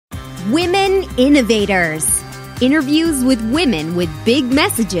Women Innovators. Interviews with women with big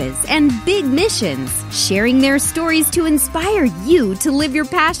messages and big missions, sharing their stories to inspire you to live your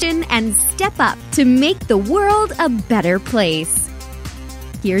passion and step up to make the world a better place.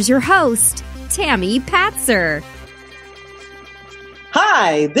 Here's your host, Tammy Patzer.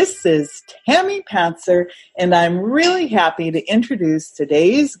 Hi, this is Tammy Patzer, and I'm really happy to introduce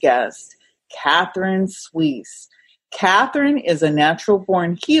today's guest, Kathryn Sweas. Kathryn is a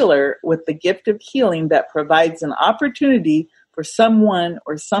natural-born healer with the gift of healing that provides an opportunity for someone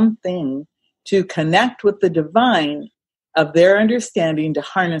or something to connect with the divine of their understanding to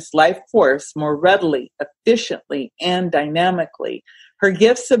harness life force more readily, efficiently, and dynamically. Her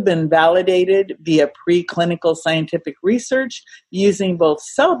gifts have been validated via preclinical scientific research using both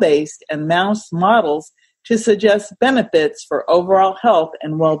cell-based and mouse models to suggest benefits for overall health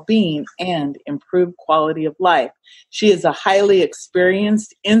and well-being and improved quality of life. She is a highly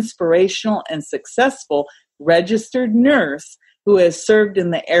experienced, inspirational, and successful registered nurse who has served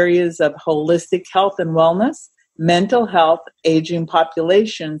in the areas of holistic health and wellness, mental health, aging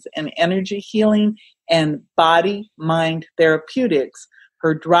populations, and energy healing and body-mind therapeutics.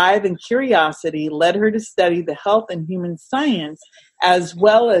 Her drive and curiosity led her to study the health and human science as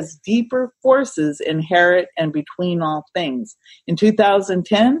well as deeper forces inherent and between all things. In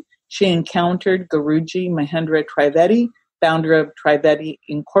 2010, she encountered Guruji Mahendra Trivedi, founder of Trivedi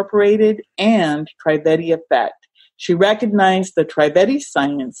Incorporated and Trivedi Effect. She recognized the Trivedi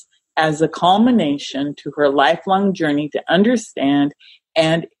science as a culmination to her lifelong journey to understand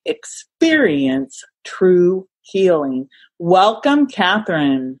and experience true healing. Welcome,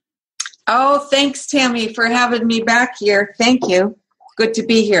 Kathryn. Oh, thanks, Tammy, for having me back here. Thank you. Good to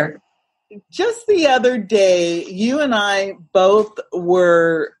be here. Just the other day, you and I both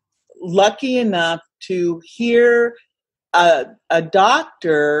were lucky enough to hear a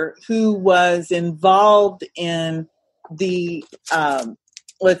doctor who was involved in the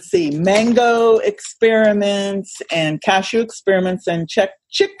mango experiments and cashew experiments and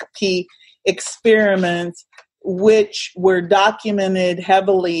chickpea experiments, which were documented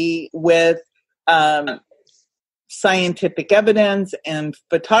heavily with scientific evidence and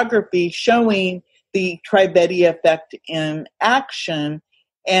photography showing the Trivedi effect in action.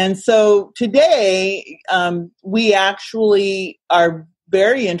 And so today, we actually are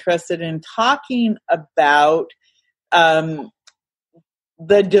very interested in talking about the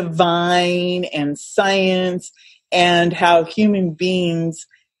divine and science and how human beings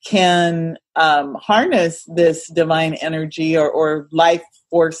can harness this divine energy or life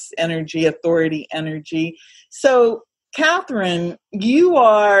force energy, authority energy. So, Kathryn, you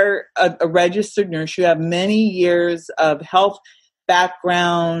are a registered nurse. You have many years of health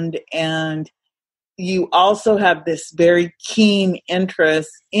background, and you also have this very keen interest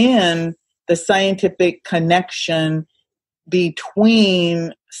in the scientific connection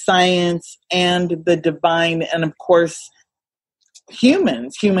between science and the divine, and of course, human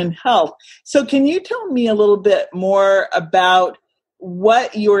health. So can you tell me a little bit more about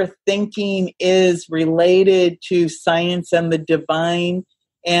what your thinking is related to science and the divine?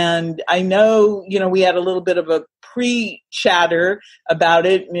 And I know, we had a little bit of a pre-chatter about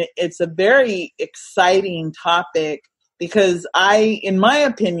it. And it's a very exciting topic because in my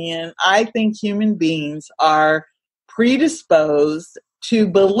opinion, I think human beings are predisposed to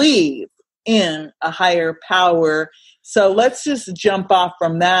believe in a higher power. So let's just jump off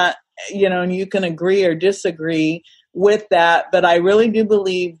from that, and you can agree or disagree with that. But I really do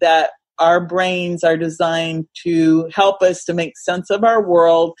believe that our brains are designed to help us to make sense of our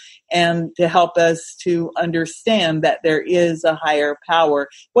world and to help us to understand that there is a higher power.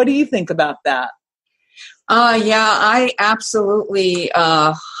 What do you think about that? Yeah, I absolutely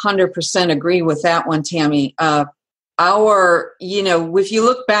 100% agree with that one, Tammy. If you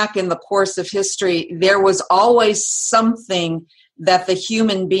look back in the course of history, there was always something that the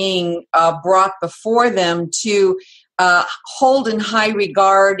human being brought before them to hold in high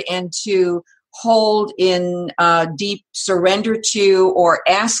regard and to hold in deep surrender to, or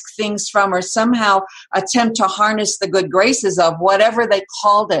ask things from, or somehow attempt to harness the good graces of, whatever they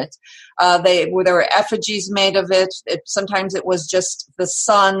called it. There were effigies made of it. Sometimes it was just the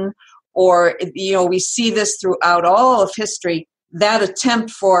sun. Or, we see this throughout all of history, that attempt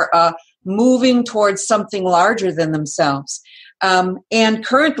for moving towards something larger than themselves. And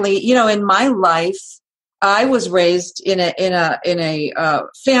currently, in my life, I was raised in a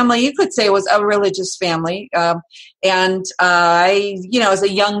family. You could say it was a religious family, and I, as a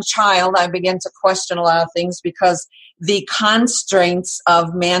young child, I began to question a lot of things because the constraints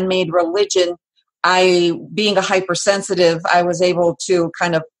of man-made religion. Being a hypersensitive, I was able to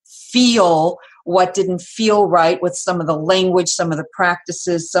kind of feel what didn't feel right with some of the language, some of the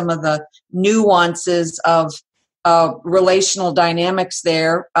practices, some of the nuances of relational dynamics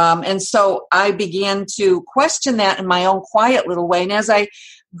there. And so I began to question that in my own quiet little way. And as I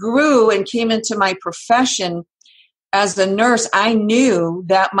grew and came into my profession as a nurse, I knew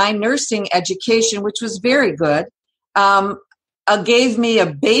that my nursing education, which was very good, gave me a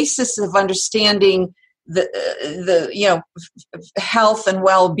basis of understanding the health and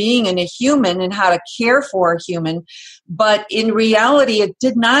well-being in a human and how to care for a human. But in reality, it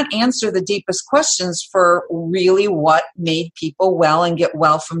did not answer the deepest questions for really what made people well and get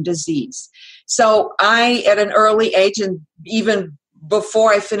well from disease. So I, at an early age, and even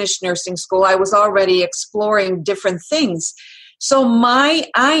before I finished nursing school, I was already exploring different things. So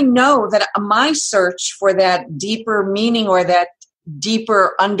I know that my search for that deeper meaning or that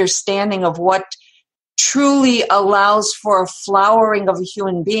deeper understanding of what truly allows for a flowering of a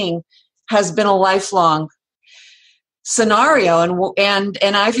human being has been a lifelong scenario. And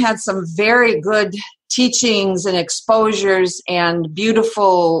I've had some very good teachings and exposures and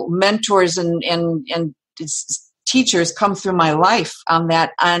beautiful mentors and teachers come through my life on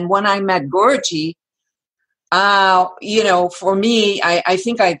that. And when I met Guruji, for me, I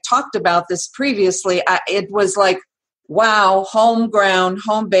think I talked about this previously. It was like, wow, home ground,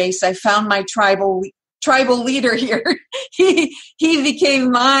 home base. I found my tribal leader here. He became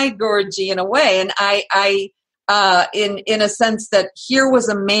my Guruji in a way. And I in a sense that here was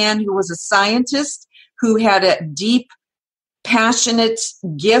a man who was a scientist who had a deep, passionate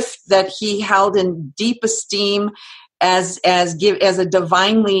gift that he held in deep esteem as a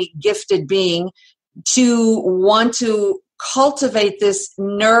divinely gifted being, to want to cultivate this,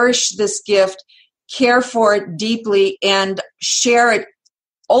 nourish this gift, care for it deeply, and share it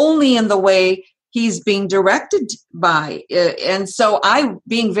only in the way he's being directed by. And so I,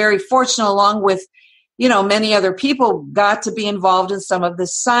 being very fortunate, along with many other people, got to be involved in some of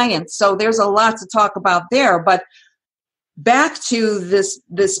this science. So there's a lot to talk about there. But back to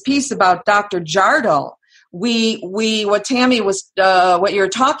this piece about Dr. Jardal, what Tammy was, what you're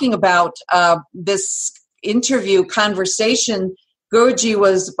talking about, this interview conversation, Guruji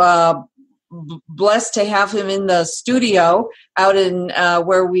was blessed to have him in the studio out in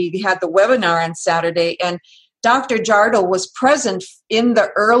where we had the webinar on Saturday. And Dr. Jardal was present in the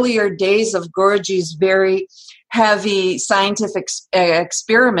earlier days of Guruji's very heavy scientific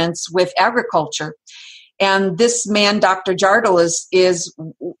experiments with agriculture. And this man, Dr. Jardal, is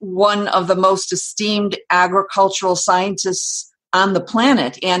one of the most esteemed agricultural scientists on the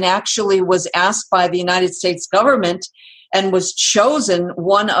planet, and actually was asked by the United States government and was chosen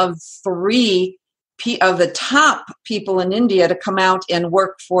one of 3 of the top people in India to come out and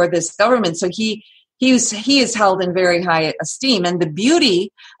work for this government. So he is held in very high esteem. And the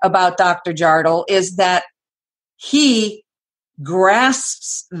beauty about Dr. Jardal is that he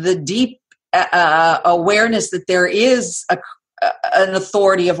grasps the deep awareness that there is an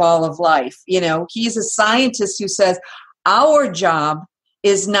authority of all of life. He's a scientist who says our job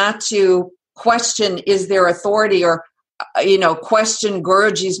is not to question, is there authority, or question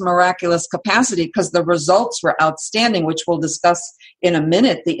Guruji's miraculous capacity, because the results were outstanding, which we'll discuss in a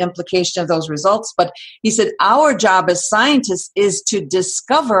minute, the implication of those results. But he said, our job as scientists is to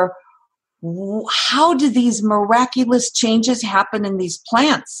discover, how do these miraculous changes happen in these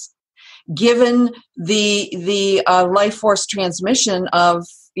plants, given the life force transmission of,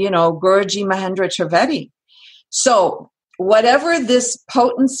 Guruji Mahendra Trivedi. So whatever this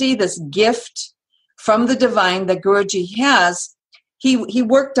potency, this gift from the divine that Guruji has, he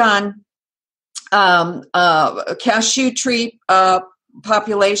worked on cashew tree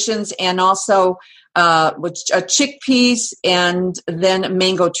populations, and also chickpeas, and then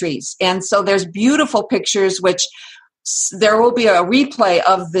mango trees. And so there's beautiful pictures, which there will be a replay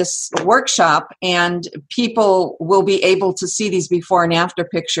of this workshop, and people will be able to see these before and after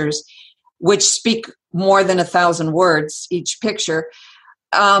pictures, which speak more than 1,000 words each picture.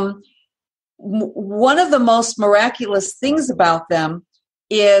 One of the most miraculous things about them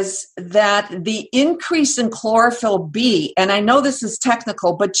is that the increase in chlorophyll B, and I know this is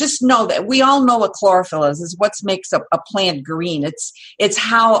technical, but just know that we all know what chlorophyll is what makes a plant green. It's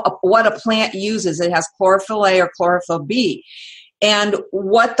what a plant uses. It has chlorophyll A or chlorophyll B. And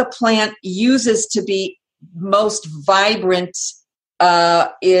what the plant uses to be most vibrant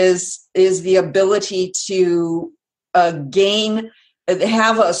is the ability to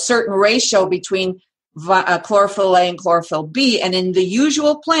have a certain ratio between chlorophyll A and chlorophyll B. And in the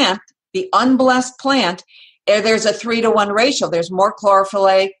usual plant, the unblessed plant, there's a 3-to-1 ratio. There's more chlorophyll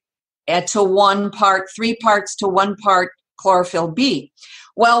A to 1 part, 3 parts to 1 part chlorophyll B.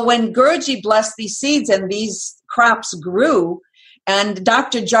 Well, when Guruji blessed these seeds and these crops grew, and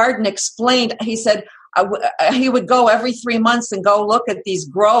Dr. Jardin explained, he said he would go every 3 months and go look at these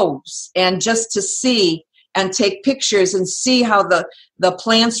groves and just to see and take pictures and see how the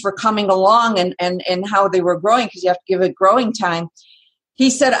plants were coming along and how they were growing, because you have to give it growing time. He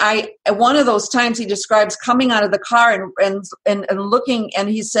said, one of those times he describes coming out of the car and looking, and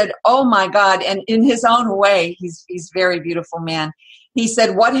he said, oh my God, and in his own way, he's a very beautiful man. He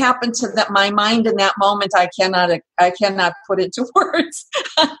said, what happened to my mind in that moment, I cannot put into words.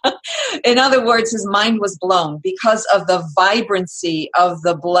 In other words, his mind was blown because of the vibrancy of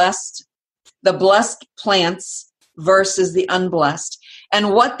the blessed plants versus the unblessed.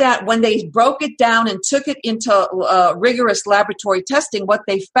 And when they broke it down and took it into rigorous laboratory testing, what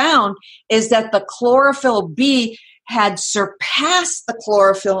they found is that the chlorophyll B had surpassed the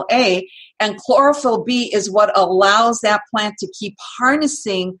chlorophyll A, and chlorophyll B is what allows that plant to keep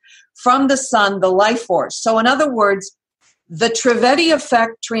harnessing from the sun the life force. So in other words, the Trivedi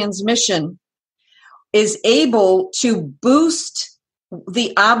Effect transmission is able to boost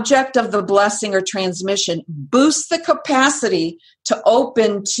the object of the blessing or transmission, boost the capacity to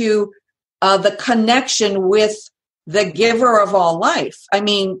open to the connection with the giver of all life. I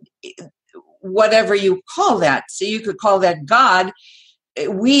mean, whatever you call that. So you could call that God.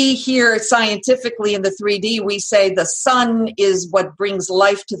 We here scientifically in the 3D, we say the sun is what brings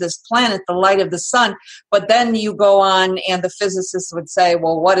life to this planet, the light of the sun. But then you go on and the physicists would say,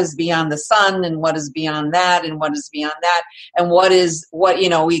 well, what is beyond the sun and what is beyond that and what is beyond that? And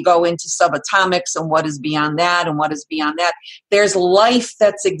we go into subatomics and what is beyond that and what is beyond that. There's life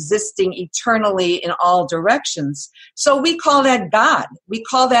that's existing eternally in all directions. So we call that God. We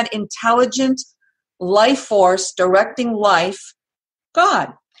call that intelligent life force directing life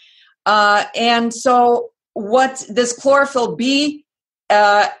God. And so what this chlorophyll B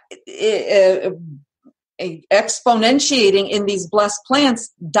exponentiating in these blessed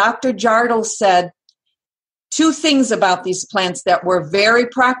plants, Dr. Jardel said 2 things about these plants that were very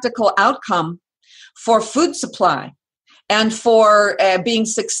practical outcome for food supply and for being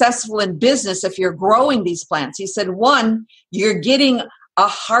successful in business if you're growing these plants. He said, 1, you're getting a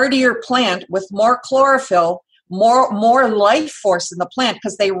hardier plant with more chlorophyll, more life force in the plant,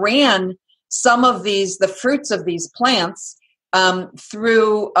 because they ran some of the fruits of these plants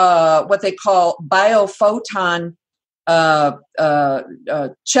through what they call biophoton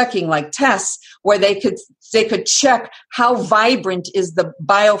checking, like tests, where they could check how vibrant is the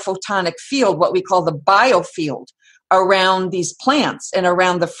biophotonic field, what we call the biofield, around these plants and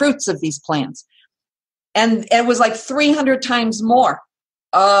around the fruits of these plants. And it was like 300 times more.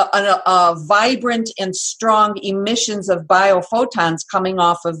 Vibrant and strong emissions of biophotons coming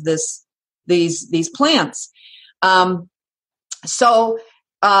off of these plants. So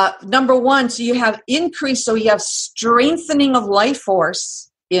number 1, so you have increase, so you have strengthening of life force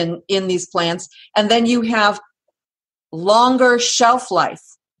in these plants, and then you have longer shelf life.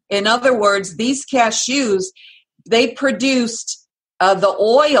 In other words, these cashews, they produced the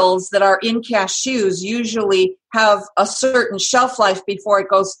oils that are in cashews usually have a certain shelf life before it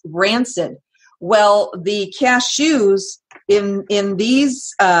goes rancid. Well, the cashews in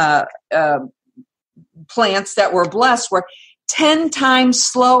these plants that were blessed were 10 times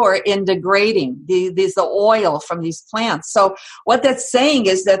slower in degrading the oil from these plants. So what that's saying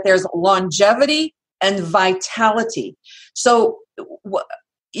is that there's longevity and vitality. So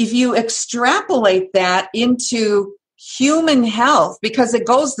if you extrapolate that into human health, because it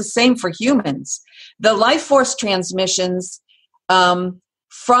goes the same for humans, the life force transmissions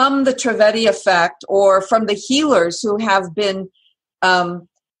from the Trivedi Effect or from the healers who have been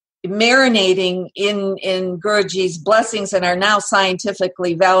marinating in Guruji's blessings and are now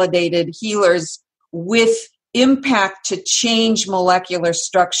scientifically validated healers with impact to change molecular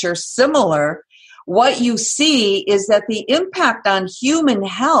structure similar, what you see is that the impact on human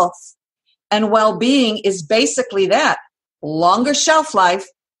health and well-being is basically that: longer shelf life,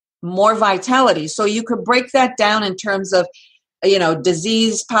 more vitality. So you could break that down in terms of,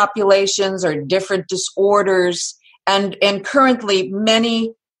 disease populations or different disorders. And currently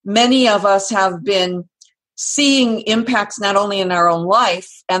many of us have been seeing impacts not only in our own life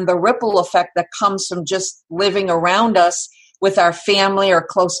and the ripple effect that comes from just living around us with our family or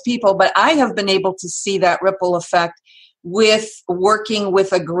close people, but I have been able to see that ripple effect with working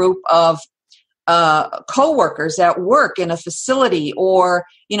with a group of co-workers at work in a facility, or,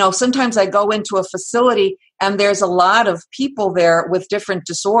 sometimes I go into a facility and there's a lot of people there with different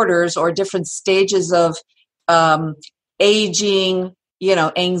disorders or different stages of aging,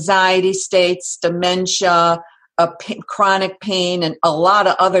 anxiety states, dementia, chronic pain and a lot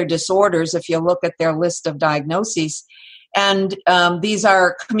of other disorders if you look at their list of diagnoses. And these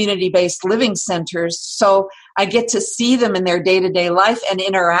are community-based living centers, so I get to see them in their day-to-day life and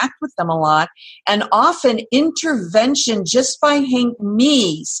interact with them a lot. And often intervention just by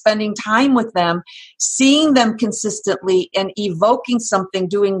me spending time with them, seeing them consistently and evoking something,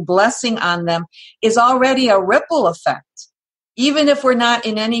 doing blessing on them is already a ripple effect. Even if we're not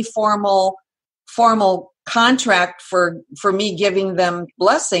in any formal contract for me giving them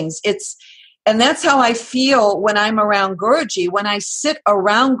blessings, and that's how I feel when I'm around Guruji. When I sit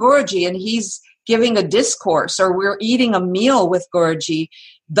around Guruji and he's giving a discourse or we're eating a meal with Guruji,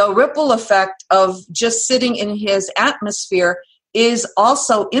 the ripple effect of just sitting in his atmosphere is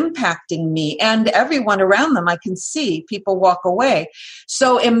also impacting me and everyone around them. I can see people walk away.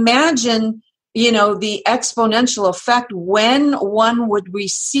 So imagine, the exponential effect when one would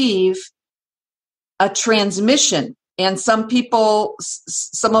receive a transmission. And some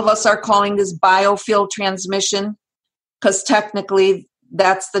of us are calling this biofield transmission because technically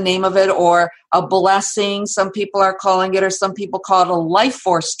that's the name of it, or a blessing, some people are calling it, or some people call it a life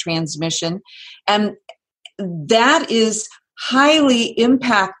force transmission. And that is highly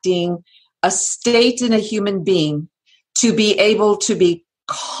impacting a state in a human being to be able to be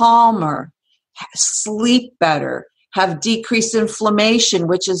calmer, sleep better, have decreased inflammation,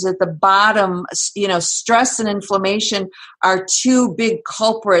 which is at the bottom. Stress and inflammation are two big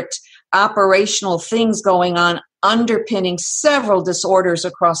culprit operational things going on, underpinning several disorders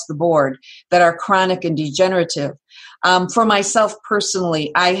across the board that are chronic and degenerative. For myself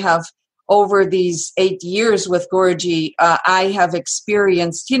personally, I have, over these 8 years with Guruji, I have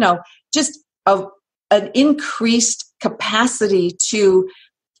experienced, just an increased capacity to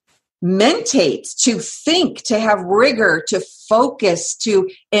mentate, to think, to have rigor, to focus, to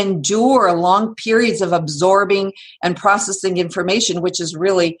endure long periods of absorbing and processing information, which is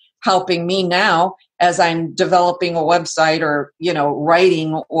really helping me now as I'm developing a website or,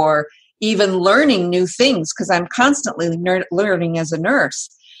 writing or even learning new things, because I'm constantly learning as a nurse.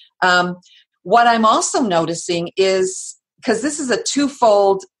 What I'm also noticing is, because this is a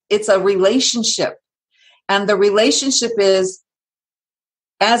twofold, it's a relationship. And the relationship is,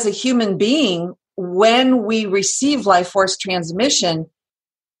 as a human being, when we receive life force transmission,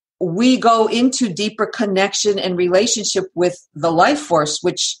 we go into deeper connection and relationship with the life force,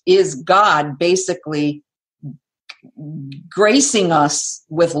 which is God, basically gracing us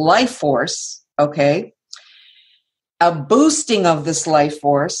with life force, okay? A boosting of this life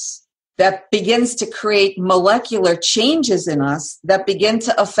force that begins to create molecular changes in us that begin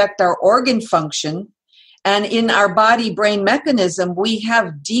to affect our organ function. And in our body-brain mechanism, we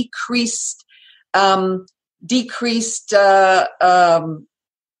have decreased what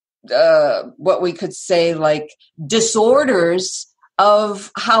we could say, like disorders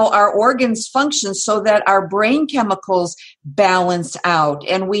of how our organs function, so that our brain chemicals balance out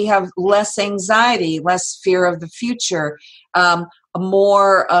and we have less anxiety, less fear of the future,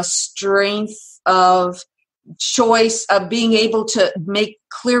 more strength of choice, of being able to make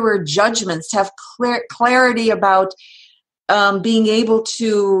clearer judgments, to have clarity about being able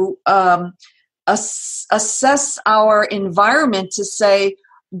to assess our environment to say,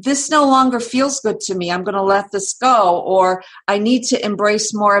 this no longer feels good to me, I'm going to let this go, or I need to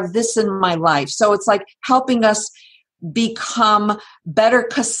embrace more of this in my life. So it's like helping us become better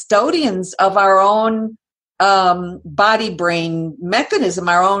custodians of our own body-brain mechanism,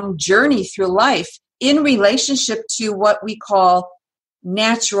 our own journey through life, in relationship to what we call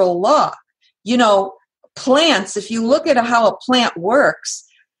natural law. Plants, if you look at how a plant works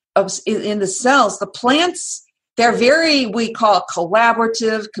in the cells, the plants, they're very, we call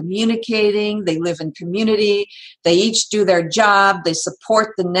collaborative, communicating. They live in community. They each do their job. They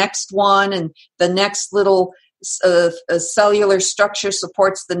support the next one, and the next little cellular structure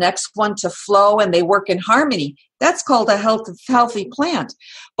supports the next one to flow, and they work in harmony. That's called a healthy plant.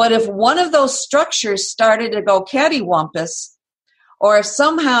 But if one of those structures started to go cattywampus, or if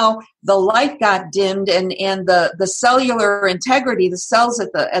somehow the light got dimmed and the cellular integrity, the cells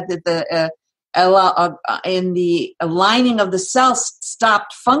in the lining of the cells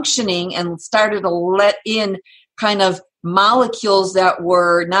stopped functioning and started to let in kind of molecules that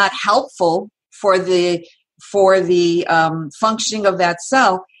were not helpful for the functioning of that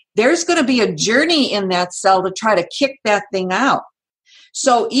cell, there's going to be a journey in that cell to try to kick that thing out.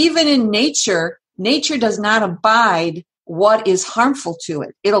 So even in nature does not abide what is harmful to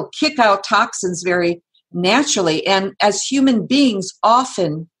it. It'll kick out toxins very naturally. And as human beings,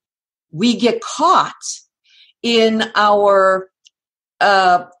 often we get caught in our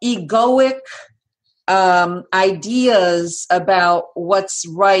egoic ideas about what's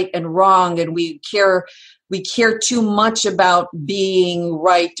right and wrong, and we care too much about being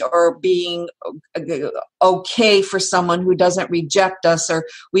right or being okay for someone who doesn't reject us, or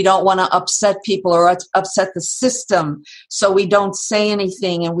we don't want to upset people or upset the system, so we don't say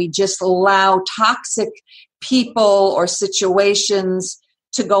anything, and we just allow toxic people or situations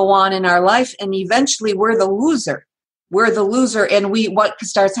to go on in our life, and eventually we're the loser. And what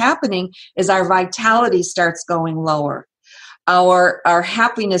starts happening is our vitality starts going lower. Our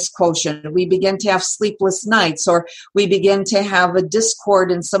happiness quotient, we begin to have sleepless nights, or we begin to have a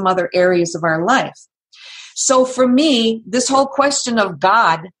discord in some other areas of our life. So for me, this whole question of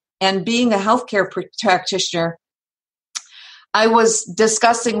God and being a healthcare practitioner, I was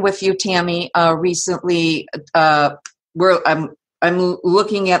discussing with you, Tammy, recently, where I'm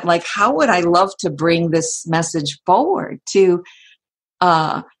looking at, like, how would I love to bring this message forward to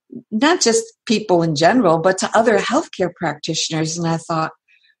not just people in general, but to other healthcare practitioners. And I thought,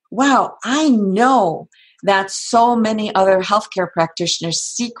 wow, I know that so many other healthcare practitioners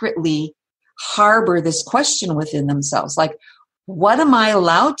secretly harbor this question within themselves. Like, what am I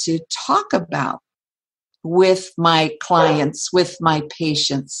allowed to talk about with my clients, with my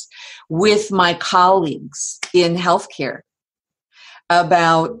patients, with my colleagues in healthcare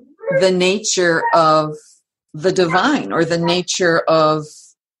about the nature of the divine, or the nature of,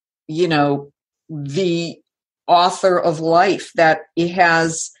 the author of life, that it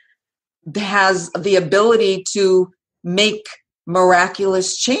has the ability to make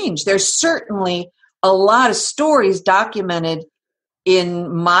miraculous change. There's certainly a lot of stories documented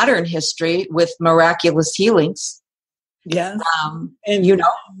in modern history with miraculous healings. Yes. And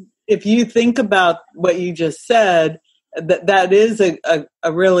if you think about what you just said, that is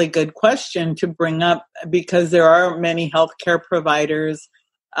a really good question to bring up, because there are many healthcare providers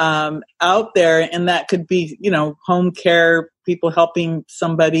out there, and that could be, home care, people helping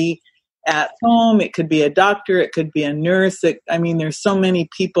somebody at home. It could be a doctor. It could be a nurse. There's so many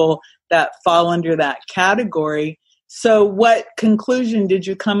people that fall under that category. So what conclusion did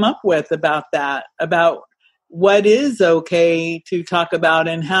you come up with about that, about what is okay to talk about,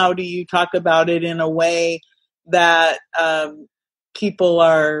 and how do you talk about it in a way that people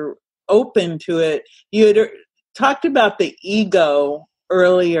are open to it? You had talked about the ego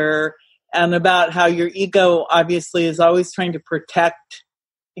earlier, and about how your ego obviously is always trying to protect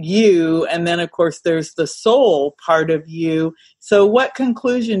you, and then of course there's the soul part of you. So what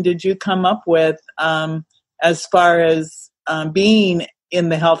conclusion did you come up with as far as being in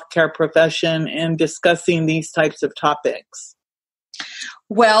the healthcare profession and discussing these types of topics?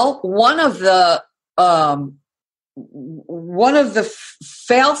 Well, one of the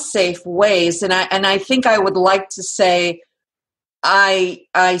fail-safe ways, and I think I would like to say,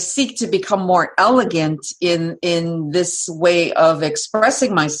 I seek to become more elegant in this way of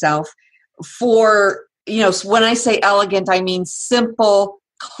expressing myself. For, when I say elegant, I mean simple,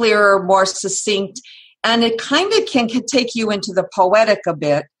 clearer, more succinct, and it kind of can take you into the poetic a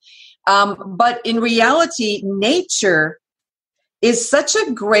bit. But in reality, nature is such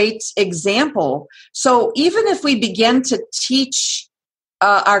a great example. So even if we begin to teach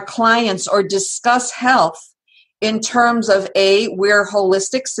our clients or discuss health in terms of we're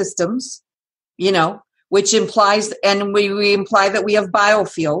holistic systems, which implies, and we imply that we have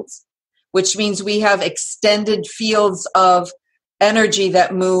biofields, which means we have extended fields of energy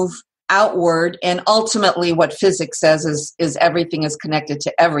that move outward, and ultimately what physics says is everything is connected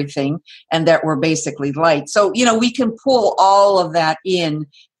to everything, and that we're basically light. So, we can pull all of that in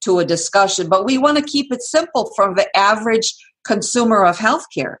to a discussion, but we want to keep it simple for the average consumer of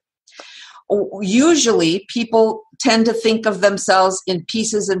healthcare. Usually people tend to think of themselves in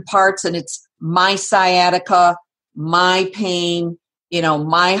pieces and parts, and it's my sciatica, my pain,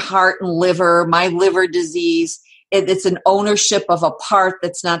 my heart and liver, my liver disease. It's an ownership of a part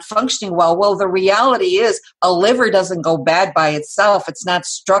that's not functioning well. Well, the reality is a liver doesn't go bad by itself. It's not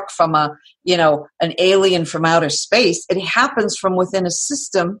struck from an alien from outer space. It happens from within a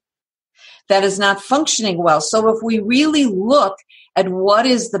system that is not functioning well. So if we really look at what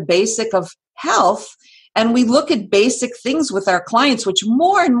is the basic of health, and we look at basic things with our clients, which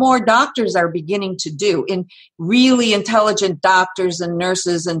more and more doctors are beginning to do, in really intelligent doctors and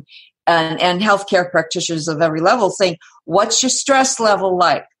nurses and healthcare practitioners of every level, saying, what's your stress level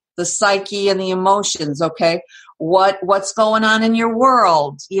like? The psyche and the emotions, okay? What's going on in your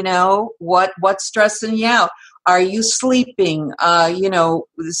world? What's stressing you out? Are you sleeping?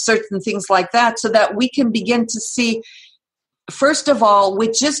 Certain things like that, so that we can begin to see, first of all,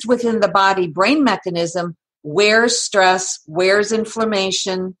 within the body-brain mechanism, where's stress, where's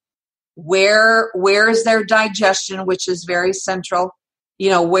inflammation, where is their digestion, which is very central.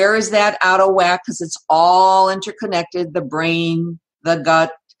 Where is that out of whack? Because it's all interconnected. The brain, the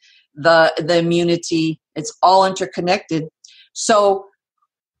gut, the immunity, it's all interconnected. So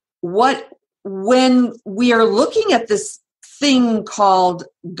when we are looking at this thing called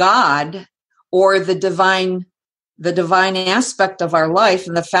God, or the divine aspect of our life,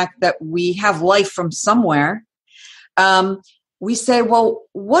 and the fact that we have life from somewhere, we say, well,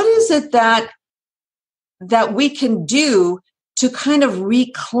 what is it that we can do to kind of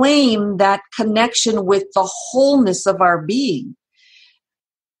reclaim that connection with the wholeness of our being?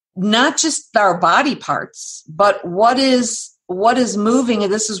 Not just our body parts, but what is moving,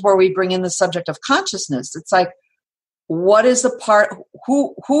 and this is where we bring in the subject of consciousness. It's like, what is the part,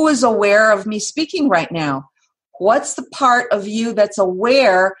 who is aware of me speaking right now? What's the part of you that's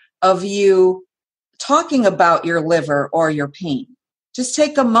aware of you talking about your liver or your pain? Just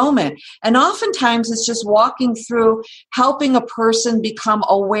take a moment. And oftentimes it's just walking through, helping a person become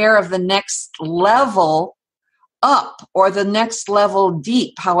aware of the next level up or the next level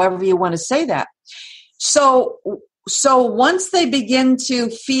deep, however you want to say that. So once they begin to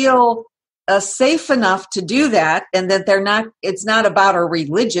feel safe enough to do that, and that it's not about a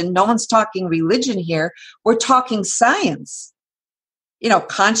religion. No one's talking religion here. We're talking science.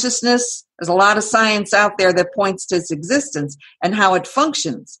 Consciousness, there's a lot of science out there that points to its existence and how it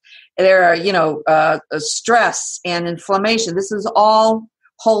functions. There are, stress and inflammation. This is all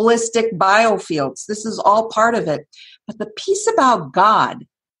holistic biofields. This is all part of it. But the piece about God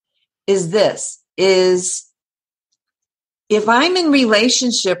is if I'm in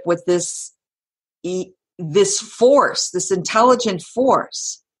relationship with this force, this intelligent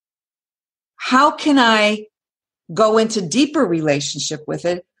force, how can I go into deeper relationship with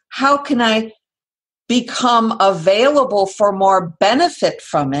it? How can I become available for more benefit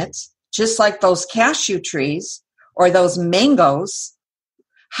from it, just like those cashew trees or those mangoes?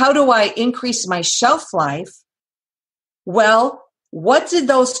 How do I increase my shelf life? Well, what did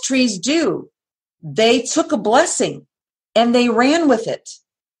those trees do? They took a blessing and they ran with it.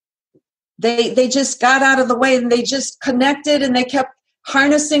 They just got out of the way and they just connected and they kept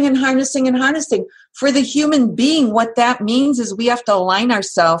harnessing and harnessing and harnessing. For the human being, what that means is we have to align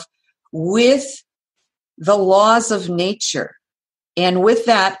ourselves with the laws of nature. And with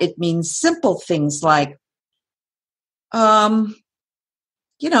that, it means simple things like,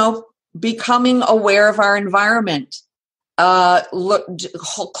 becoming aware of our environment,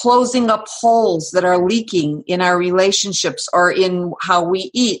 closing up holes that are leaking in our relationships or in how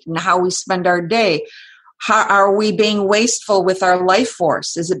we eat and how we spend our day. How are we being wasteful with our life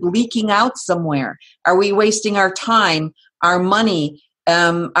force? Is it leaking out somewhere? Are we wasting our time, our money,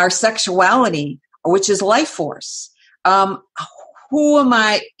 our sexuality, which is life force? Who am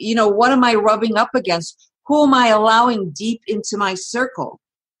I, what am I rubbing up against? Who am I allowing deep into my circle?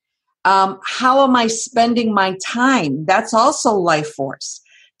 How am I spending my time? That's also life force.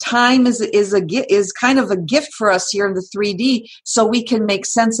 Time is kind of a gift for us here in the 3D, so we can make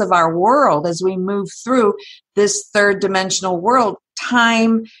sense of our world as we move through this third dimensional world.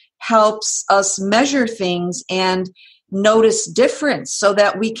 Time helps us measure things and notice difference so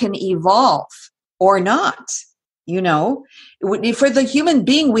that we can evolve or not. For the human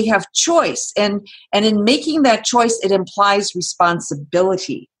being, we have choice, and in making that choice, it implies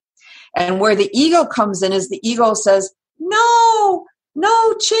responsibility. And where the ego comes in is the ego says, no,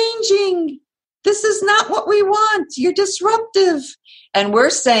 changing. This is not what we want. You're disruptive. And we're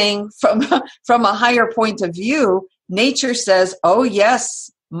saying from a higher point of view, nature says, oh yes,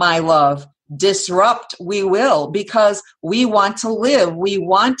 my love, disrupt we will, because we want to live. We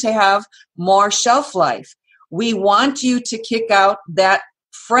want to have more shelf life. We want you to kick out that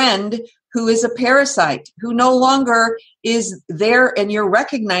friend who is a parasite, who no longer is there, and you're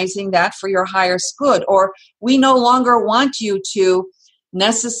recognizing that for your highest good. Or we no longer want you to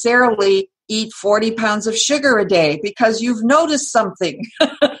necessarily eat 40 pounds of sugar a day because you've noticed something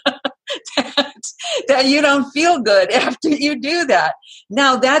that you don't feel good after you do that.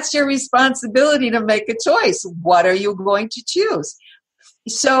 Now that's your responsibility to make a choice. What are you going to choose?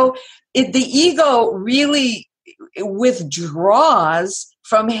 So the ego really withdraws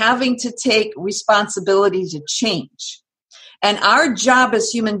from having to take responsibility to change. And our job as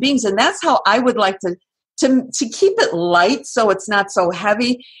human beings, and that's how I would like to keep it light so it's not so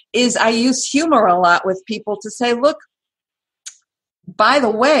heavy, is I use humor a lot with people to say, look, by the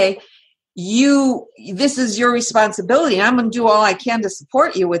way, this is your responsibility. And I'm going to do all I can to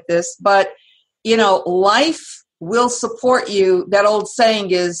support you with this, but life will support you. That old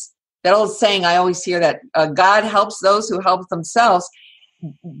saying I always hear that God helps those who help themselves.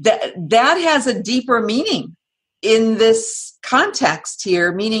 that has a deeper meaning in this context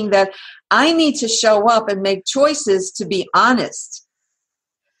here, meaning that I need to show up and make choices to be honest,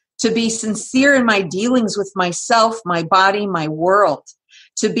 to be sincere in my dealings with myself, my body, my world,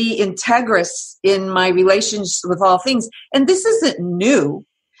 to be integrous in my relations with all things. And this isn't new.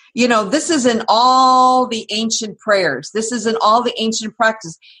 This is in all the ancient prayers. This is in all the ancient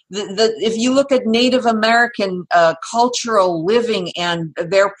practice. If you look at Native American cultural living and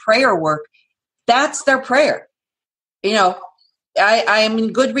their prayer work, that's their prayer. I am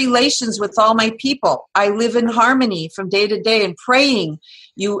in good relations with all my people. I live in harmony from day to day and praying.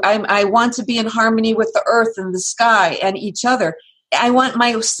 I want to be in harmony with the earth and the sky and each other. I want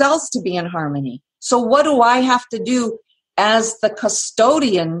my cells to be in harmony. So what do I have to do as the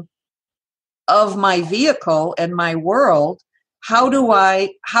custodian of my vehicle and my world? How do I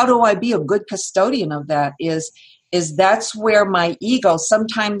be a good custodian of that? Is that's where my ego,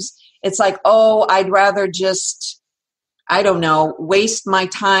 sometimes it's like, oh, I'd rather just, I don't know, waste my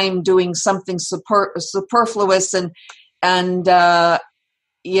time doing something superfluous and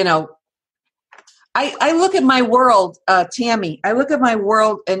I look at my world, Tammy, I look at my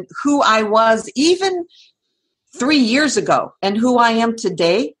world and who I was even 3 years ago and who I am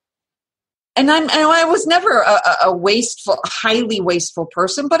today. And I was never a wasteful, highly wasteful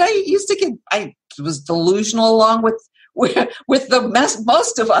person, but I was delusional along with the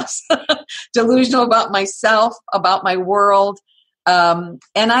most of us, delusional about myself, about my world. And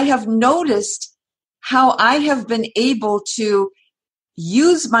I have noticed how I have been able to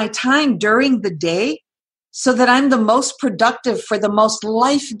use my time during the day so that I'm the most productive for the most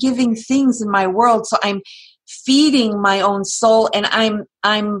life-giving things in my world. So I'm feeding my own soul and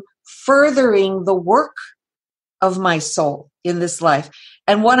I'm furthering the work of my soul in this life.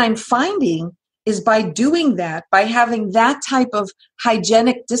 And what I'm finding is by doing that, by having that type of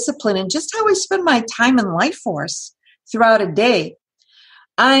hygienic discipline and just how I spend my time in life force throughout a day,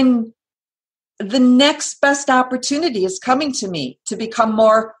 the next best opportunity is coming to me to become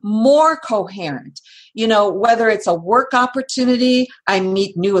more coherent. Whether it's a work opportunity, I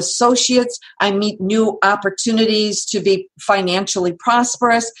meet new associates, I meet new opportunities to be financially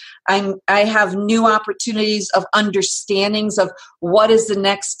prosperous. I have new opportunities of understandings of what is the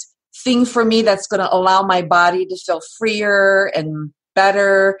next thing for me that's going to allow my body to feel freer and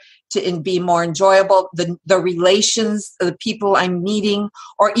better, and be more enjoyable. The relations, the people I'm meeting,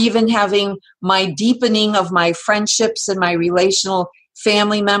 or even having my deepening of my friendships and my relational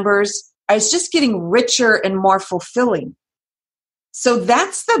family members, I was just getting richer and more fulfilling. So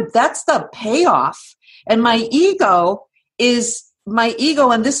that's the payoff. And my ego,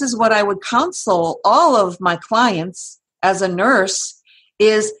 and this is what I would counsel all of my clients as a nurse,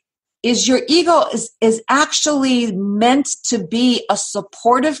 is your ego is actually meant to be a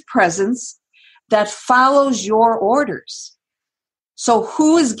supportive presence that follows your orders. So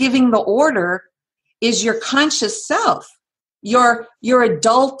who is giving the order is your conscious self, your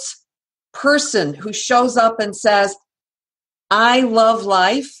adult person who shows up and says, I love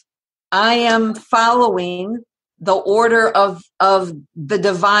life. I am following the order of the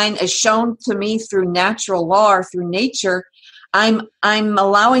divine as shown to me through natural law or through nature. I'm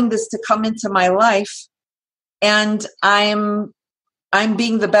allowing this to come into my life, and I'm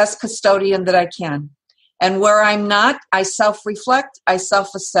being the best custodian that I can. And where I'm not, I self-reflect, I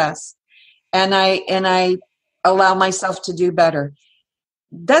self-assess, and I allow myself to do better.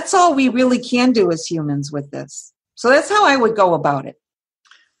 That's all we really can do as humans with this. So that's how I would go about it.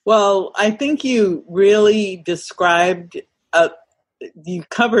 Well, I think you really described, you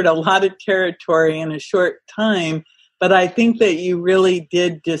covered a lot of territory in a short time. But I think that you really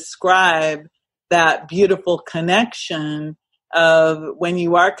did describe that beautiful connection of when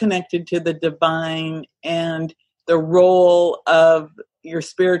you are connected to the divine and the role of your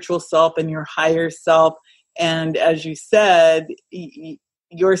spiritual self and your higher self. And as you said,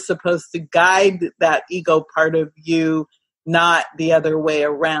 you're supposed to guide that ego part of you, not the other way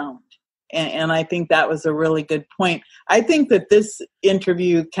around. And I think that was a really good point. I think that this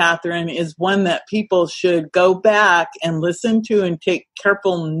interview, Kathryn, is one that people should go back and listen to and take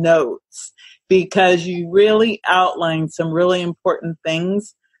careful notes, because you really outlined some really important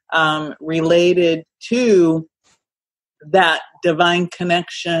things related to that divine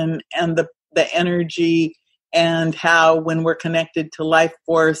connection and the energy, and how when we're connected to life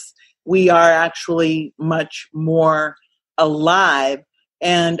force, we are actually much more alive.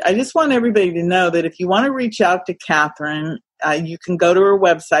 And I just want everybody to know that if you want to reach out to Kathryn, you can go to her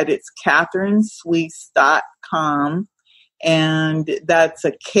website. It's KathrynSweas.com. And that's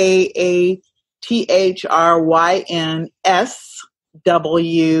a KathrynS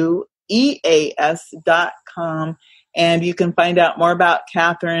TrivediWeas.com. And you can find out more about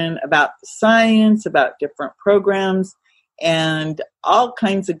Kathryn, about science, about different programs, and all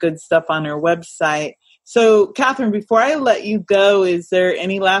kinds of good stuff on her website. So, Kathryn, before I let you go, is there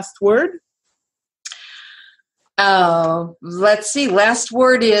any last word? Let's see. Last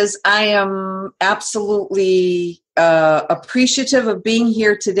word is I am absolutely appreciative of being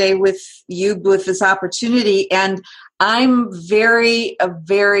here today with you with this opportunity. And I'm very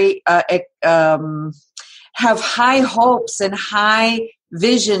have high hopes and high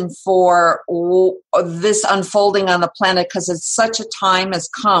vision for this unfolding on the planet, because it's such a time has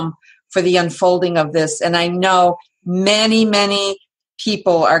come for the unfolding of this. And I know many, many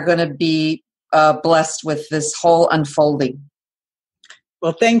people are going to be blessed with this whole unfolding.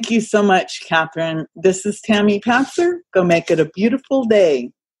 Well, thank you so much, Kathryn. This is Tammy Patzer. Go make it a beautiful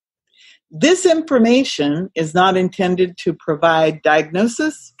day. This information is not intended to provide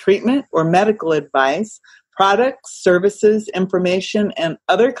diagnosis, treatment, or medical advice. Products, services, information, and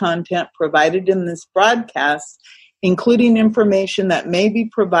other content provided in this broadcast, including information that may be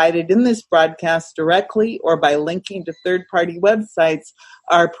provided in this broadcast directly or by linking to third-party websites,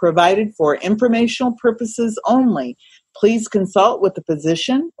 are provided for informational purposes only. Please consult with a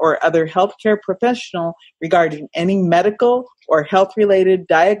physician or other healthcare professional regarding any medical or health-related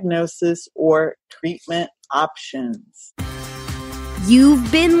diagnosis or treatment options.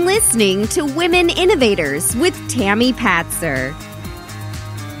 You've been listening to Women Innovators with Tammy Patzer.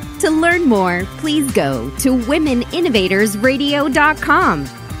 To learn more, please go to womeninnovatorsradio.com.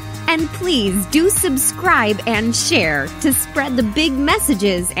 And please do subscribe and share to spread the big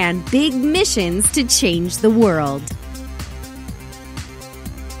messages and big missions to change the world.